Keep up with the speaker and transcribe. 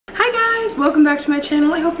guys, welcome back to my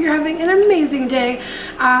channel. I hope you're having an amazing day.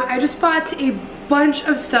 I just bought a bunch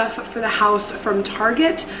of stuff for the house from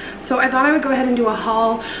Target, so I thought I would go ahead and do a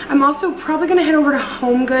haul. I'm also probably gonna head over to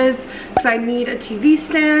Home Goods because I need a TV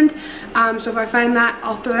stand. So if I find that,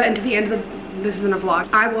 I'll throw that into the end of the, this isn't a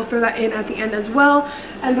vlog, I will throw that in at the end as well.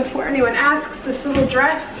 And before anyone asks, this little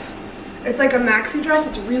dress, it's like a maxi dress.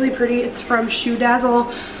 It's really pretty. It's from Shoe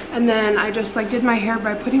Dazzle. And then I just like did my hair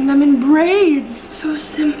by putting them in braids. So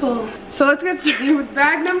simple. So let's get started with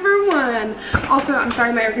bag number one. Also, I'm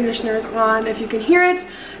sorry my air conditioner is on if you can hear it.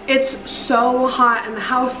 It's so hot and the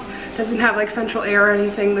house doesn't have like central air or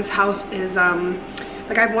anything. This house is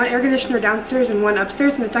like I have one air conditioner downstairs and one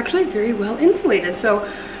upstairs, and it's actually very well insulated. So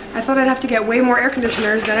I thought I'd have to get way more air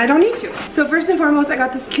conditioners than I don't need to. So first and foremost, I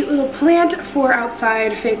got this cute little plant for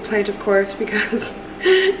outside, fake plant of course, because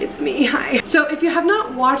it's me, hi. So if you have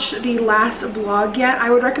not watched the last vlog yet, I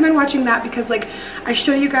would recommend watching that because like I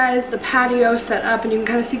show you guys the patio set up and you can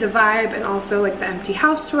kind of see the vibe and also like the empty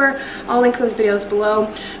house tour. I'll link those videos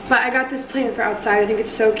below. But I got this plant for outside. I think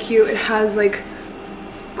it's so cute. It has like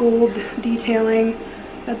gold detailing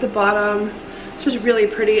at the bottom. It's just really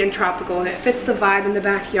pretty and tropical, and it fits the vibe in the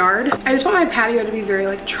backyard. I just want my patio to be very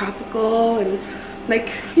like tropical and like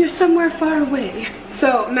you're somewhere far away.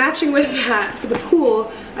 So matching with that for the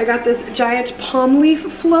pool, I got this giant palm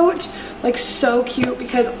leaf float, like so cute,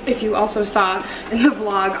 because if you also saw in the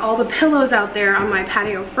vlog, all the pillows out there on my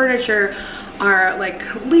patio furniture are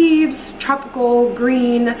like leaves, tropical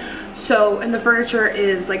green. So, and the furniture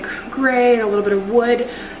is like gray and a little bit of wood.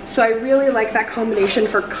 So I really like that combination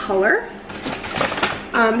for color.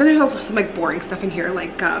 Then there's also some like boring stuff in here,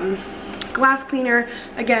 like glass cleaner.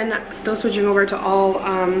 Again, still switching over to all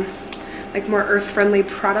like more earth-friendly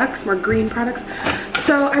products, more green products.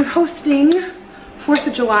 So I'm hosting 4th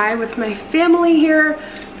of July with my family here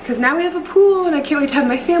because now we have a pool and I can't wait to have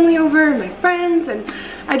my family over and my friends. And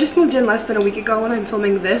I just moved in less than a week ago when I'm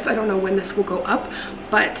filming this. I don't know when this will go up,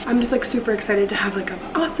 but I'm just like super excited to have like an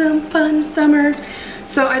awesome, fun summer.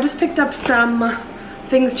 So I just picked up some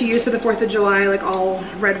things to use for the 4th of July, like all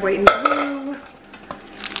red, white, and blue.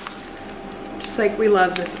 Just like we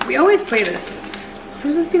love this. We always play this. What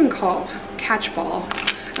is this even called? Catch ball.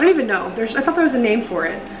 I don't even know. I thought there was a name for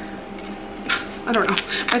it. I don't know.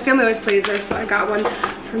 My family always plays this, so I got one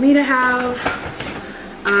for me to have.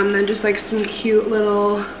 Then just like some cute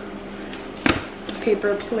little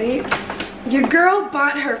paper plates. Your girl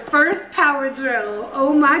bought her first power drill.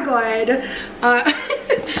 Oh my god.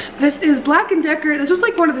 This is Black & Decker. This was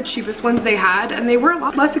like one of the cheapest ones they had, and they were a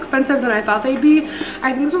lot less expensive than I thought they'd be.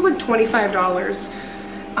 I think this was like $25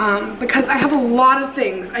 because I have a lot of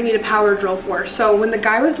things I need a power drill for. So when the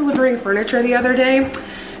guy was delivering furniture the other day,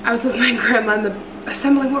 I was with my grandma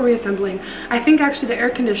and what were we assembling? I think actually the air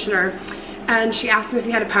conditioner. And she asked me if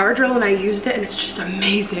he had a power drill, and I used it, and it's just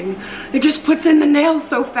amazing. It just puts in the nails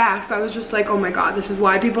so fast. I was just like, oh my god, this is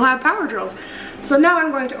why people have power drills. So now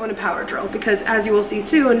I'm going to own a power drill because, as you will see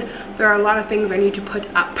soon, there are a lot of things I need to put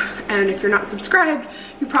up. And if you're not subscribed,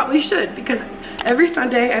 you probably should, because every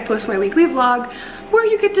Sunday I post my weekly vlog where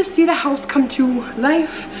you get to see the house come to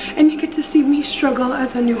life and you get to see me struggle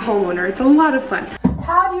as a new homeowner. It's a lot of fun.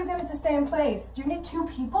 How do you get it to stay in place? Do you need 2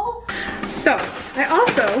 people? So I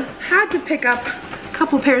also had to pick up a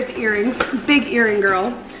couple pairs of earrings. Big earring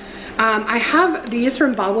girl. I have these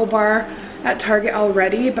from Bobble Bar at Target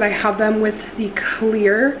already, but I have them with the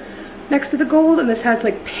clear next to the gold, and this has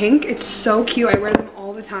like pink. It's so cute. I wear them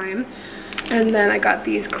all the time. And then I got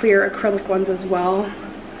these clear acrylic ones as well.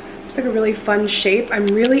 It's like a really fun shape. I'm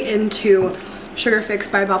really into Sugar Fix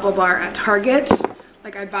by Bobble Bar at Target.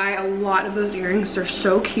 Like I buy a lot of those earrings. They're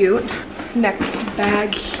so cute. Next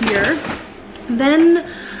bag here.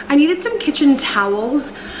 Then I needed some kitchen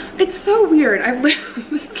towels. It's so weird.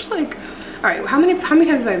 This is like, all right, how many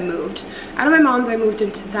times have I moved? Out of my mom's, I moved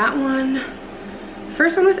into that one. The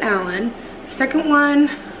first one with Alan. The second one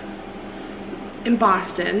in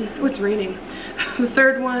Boston. Oh, it's raining. The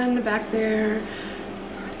third one back there.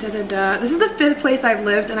 This is the 5th place I've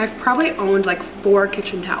lived, and I've probably owned like 4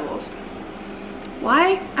 kitchen towels.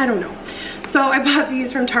 Why? I don't know. So I bought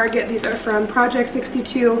these from Target. These are from Project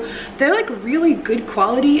 62. They're like really good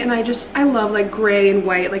quality, and I love like gray and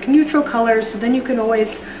white, like neutral colors, so then you can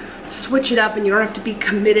always switch it up and you don't have to be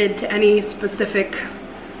committed to any specific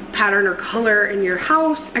pattern or color in your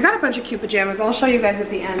house. I got a bunch of cute pajamas. I'll show you guys at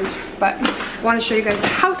the end, but I want to show you guys the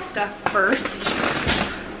house stuff first.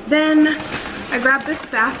 Then I grabbed this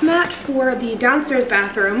bath mat for the downstairs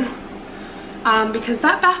bathroom. Because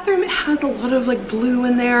that bathroom, it has a lot of like blue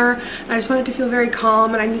in there, and I just wanted to feel very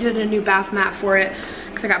calm, and I needed a new bath mat for it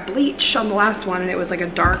because I got bleach on the last one and it was like a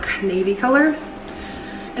dark navy color.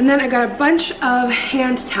 And then I got a bunch of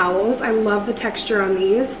hand towels. I love the texture on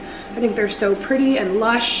these. I think they're so pretty and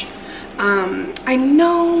lush. I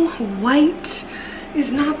know white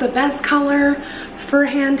is not the best color for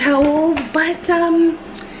hand towels, but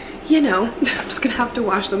you know, I'm just gonna have to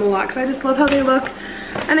wash them a lot because I just love how they look.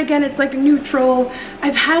 And again, it's like neutral.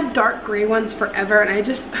 I've had dark gray ones forever, and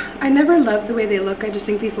I never loved the way they look. I just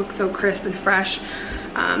think these look so crisp and fresh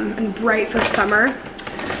and bright for summer.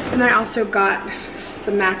 And then I also got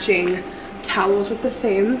some matching towels with the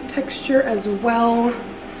same texture as well.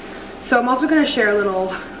 So I'm also gonna share a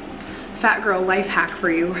little fat girl life hack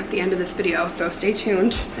for you at the end of this video, so stay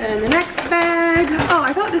tuned. And the next bag, oh,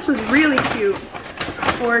 I thought this was really cute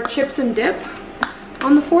for chips and dip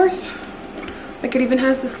on the 4th. Like it even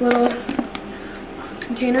has this little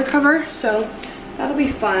container cover, so that'll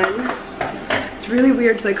be fun. It's really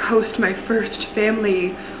weird to like host my first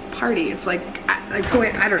family party. It's like I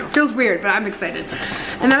don't know, feels weird, but I'm excited.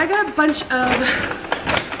 And then I got a bunch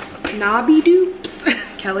of knobby dupes,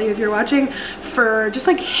 Kelly, if you're watching, for just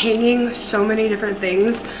like hanging so many different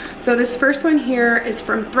things. So this first one here is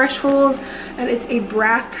from Threshold, and it's a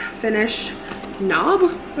brass finish knob.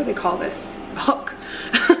 What do they call this? A hook.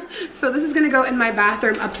 So this is gonna go in my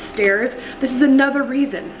bathroom upstairs. This is another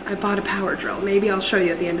reason I bought a power drill. Maybe I'll show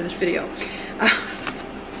you at the end of this video.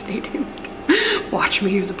 Stay tuned. Watch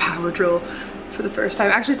me use a power drill for the first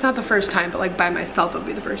time. Actually, it's not the first time, but like by myself, it'll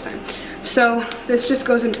be the first time. So this just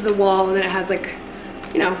goes into the wall, and then it has like,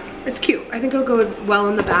 you know, it's cute. I think it'll go well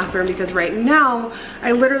in the bathroom because right now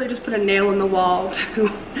I literally just put a nail in the wall to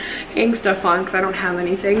hang stuff on because I don't have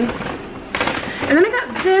anything. And then I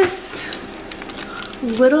got this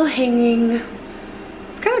little hanging,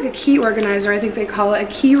 it's kind of like a key organizer, I think they call it, a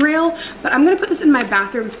key rail, but I'm gonna put this in my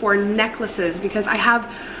bathroom for necklaces because I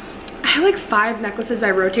have like 5 necklaces I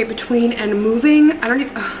rotate between, and moving, I don't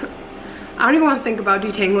even want to think about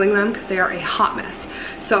detangling them because they are a hot mess.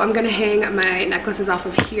 So I'm gonna hang my necklaces off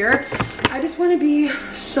of here. I just want to be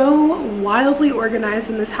so wildly organized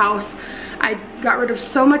in this house. I got rid of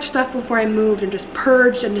so much stuff before I moved and just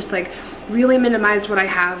purged and just like really minimized what I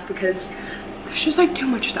have because there's just like too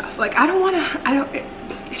much stuff. Like it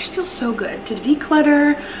just feels so good to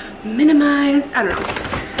declutter, minimize, I don't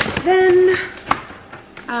know. Then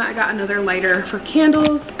I got another lighter for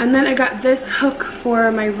candles, and then I got this hook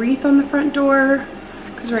for my wreath on the front door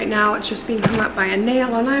because right now it's just being hung up by a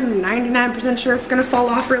nail, and I'm 99% sure it's gonna fall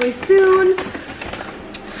off really soon.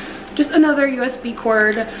 Just another USB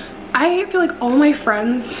cord. I feel like all my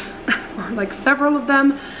friends, or like several of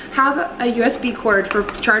them, have a USB cord for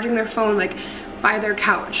charging their phone like by their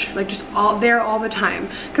couch, like just all the time.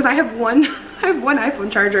 Because I have one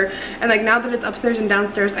iPhone charger, and like now that it's upstairs and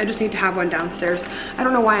downstairs, I just need to have one downstairs. I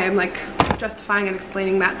don't know why I'm like justifying and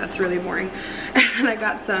explaining that. That's really boring. And I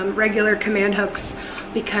got some regular command hooks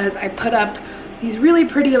because I put up these really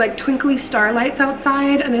pretty like twinkly starlights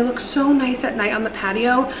outside, and they look so nice at night on the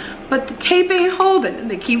patio, but the tape ain't holding and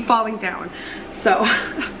they keep falling down. So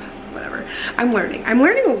whatever. I'm learning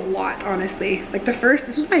a lot, honestly. Like this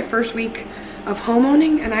was my first week of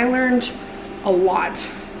homeowning, and I learned a lot.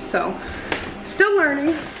 So still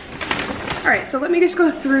learning. All right, so let me just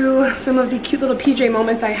go through some of the cute little PJ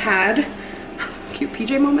moments I had. Cute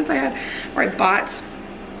PJ moments I had, or I bought.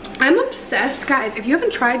 I'm obsessed, guys. If you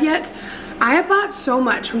haven't tried yet, I have bought so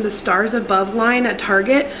much from the Stars Above line at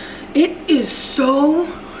Target. It is so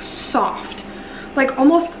soft. Like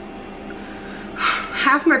almost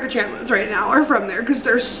half my pajamas right now are from there because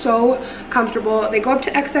they're so comfortable. They go up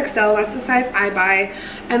to XXL, that's the size I buy.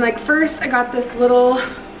 And like first I got this little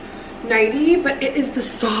nightie, but it is the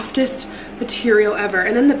softest material ever.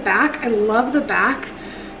 And then the back, I love the back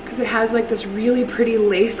because it has like this really pretty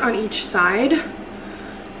lace on each side.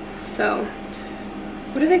 So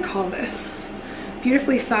what do they call this?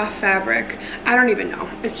 Beautifully soft fabric. I don't even know.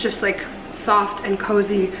 It's just like soft and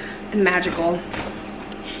cozy and magical.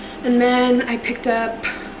 And then I picked up,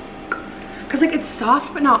 because like it's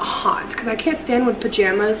soft but not hot, because I can't stand when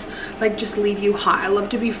pajamas like just leave you hot. I love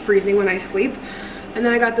to be freezing when I sleep. And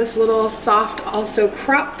then I got this little soft, also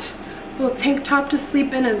cropped little tank top to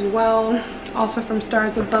sleep in as well, also from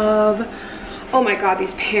Stars Above. Oh my god,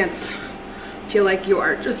 these pants feel like you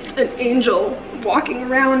are just an angel walking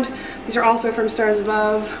around. These are also from Stars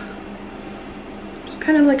Above. Just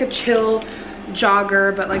kind of like a chill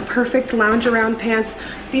jogger, but like perfect lounge around pants.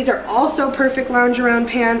 These are also perfect lounge around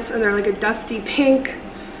pants, and they're like a dusty pink.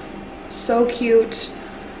 So cute.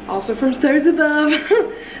 Also from Stars Above.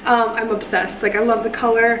 I'm obsessed. Like I love the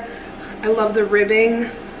color. I love the ribbing.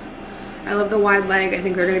 I love the wide leg. I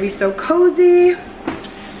think they're gonna be so cozy.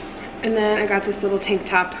 And then I got this little tank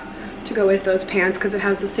top to go with those pants because it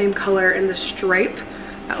has the same color in the stripe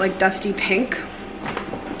that like dusty pink.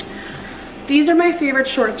 These are my favorite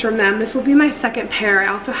shorts from them. This will be my second pair. I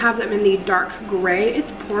also have them in the dark gray.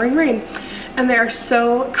 It's pouring rain. And they are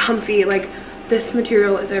so comfy. Like, this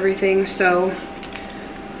material is everything. So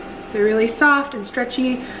they're really soft and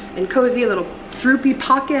stretchy and cozy. Little droopy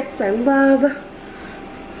pockets. I love.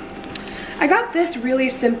 I got this really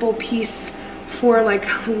simple piece for like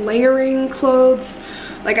layering clothes.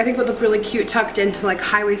 Like, I think would look really cute tucked into like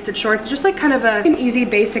high-waisted shorts. Just like kind of an easy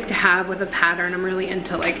basic to have with a pattern. I'm really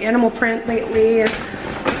into like animal print lately.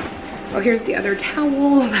 Oh, here's the other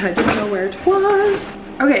towel that I didn't know where it was.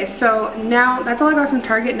 Okay, so now that's all I got from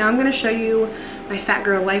Target. Now I'm gonna show you my fat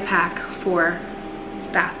girl life hack for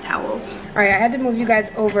bath towels. All right, I had to move you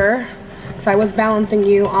guys over because I was balancing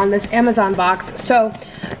you on this Amazon box. So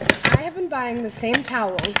I have been buying the same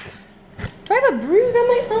towels. Do I have a bruise on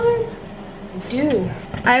my arm? I do.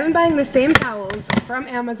 I have been buying the same towels from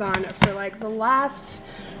Amazon for like the last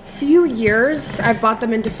few years. I've bought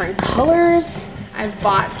them in different colors. I've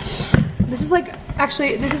bought, this is like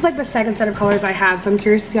the second set of colors I have, so I'm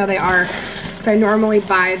curious to see how they are because I normally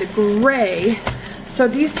buy the gray. So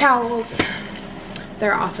these towels,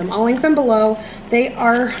 they're awesome. I'll link them below. They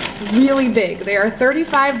are really big. They are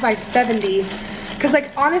 35 by 70 because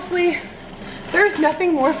like honestly, there's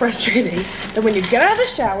nothing more frustrating than when you get out of the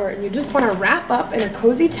shower and you just want to wrap up in a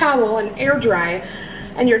cozy towel and air dry,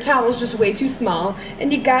 and your towel's just way too small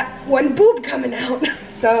and you got one boob coming out.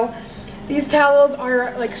 So these towels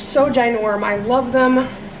are like so ginorm. I love them.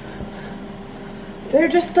 They're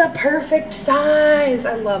just a perfect size.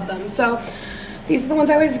 I love them. So these are the ones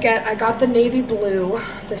I always get. I got the navy blue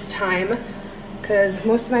this time because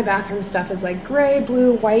most of my bathroom stuff is like gray,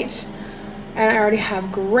 blue, white, and I already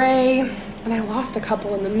have gray. And I lost a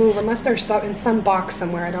couple in the move, unless they're in some box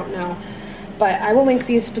somewhere, I don't know. But I will link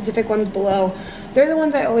these specific ones below. They're the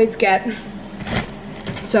ones I always get.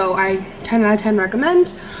 So I 10 out of 10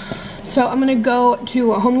 recommend. So I'm gonna go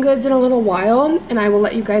to Home Goods in a little while, and I will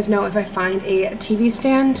let you guys know if I find a TV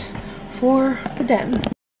stand for the den.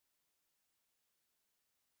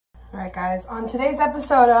 All right guys, on today's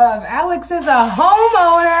episode of Alex is a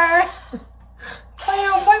Homeowner.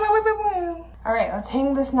 All right, let's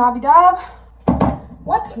hang this knobby dob.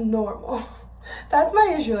 What's normal? That's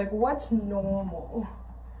my issue, like what's normal?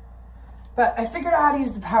 But I figured out how to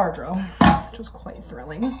use the power drill, which was quite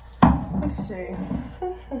thrilling. Let's see.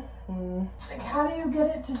 Like, how do you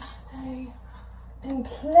get it to stay in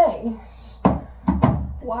place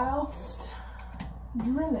whilst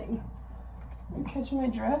drilling? You catching my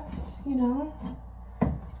drift, you know?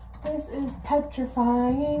 This is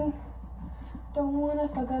petrifying. Don't wanna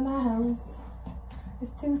fuck up my house.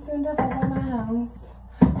 It's too soon to fuck up my house.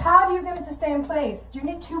 How do you get it to stay in place? Do you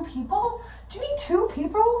need two people? Do you need two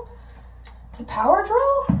people to power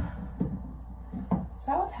drill? Is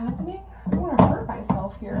that what's happening? I don't wanna hurt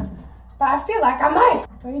myself here, but I feel like I might.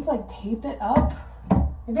 Do I need to like tape it up?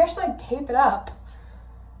 Maybe I should like tape it up.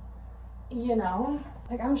 You know?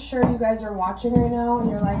 Like, I'm sure you guys are watching right now and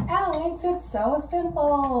you're like, Alex, it's so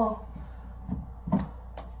simple. But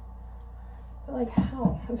like,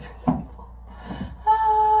 how is it simple?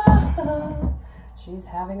 She's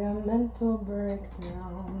having a mental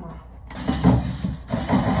breakdown.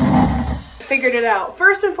 Figured it out.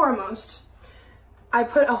 First and foremost, I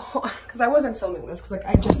put a hole, because I wasn't filming this, because like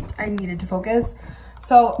I needed to focus.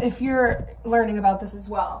 So if you're learning about this as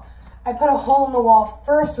well, I put a hole in the wall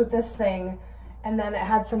first with this thing, and then it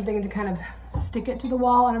had something to kind of stick it to the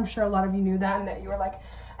wall, and I'm sure a lot of you knew that, and that you were like,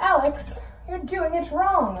 Alex, you're doing it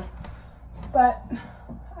wrong. But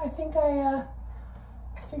I think I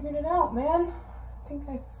figured it out, man. I think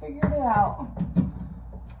I figured it out.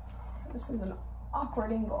 This is an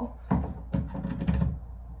awkward angle.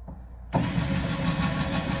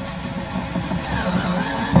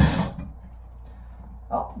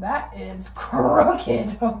 Oh, that is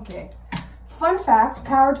crooked. Okay. Fun fact,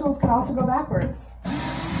 power tools can also go backwards.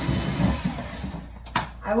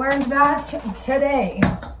 I learned that today.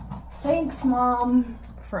 Thanks, Mom,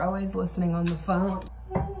 for always listening on the phone.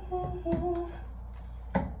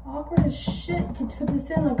 Awkward as shit to put this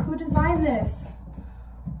in. Like, who designed this?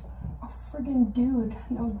 A friggin' dude,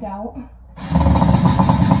 no doubt.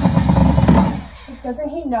 Like, doesn't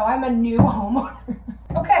he know I'm a new homeowner?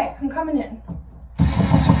 Okay, I'm coming in.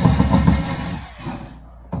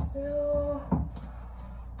 Still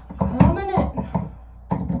coming in.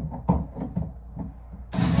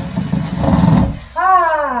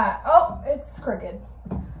 Ah! Oh, it's crooked.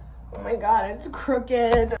 Oh my god, it's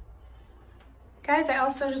crooked. Guys, I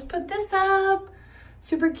also just put this up.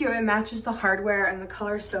 Super cute. It matches the hardware and the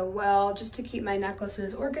color so well, just to keep my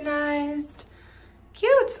necklaces organized.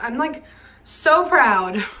 Cute. I'm like So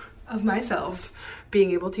proud of myself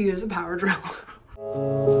being able to use a power drill.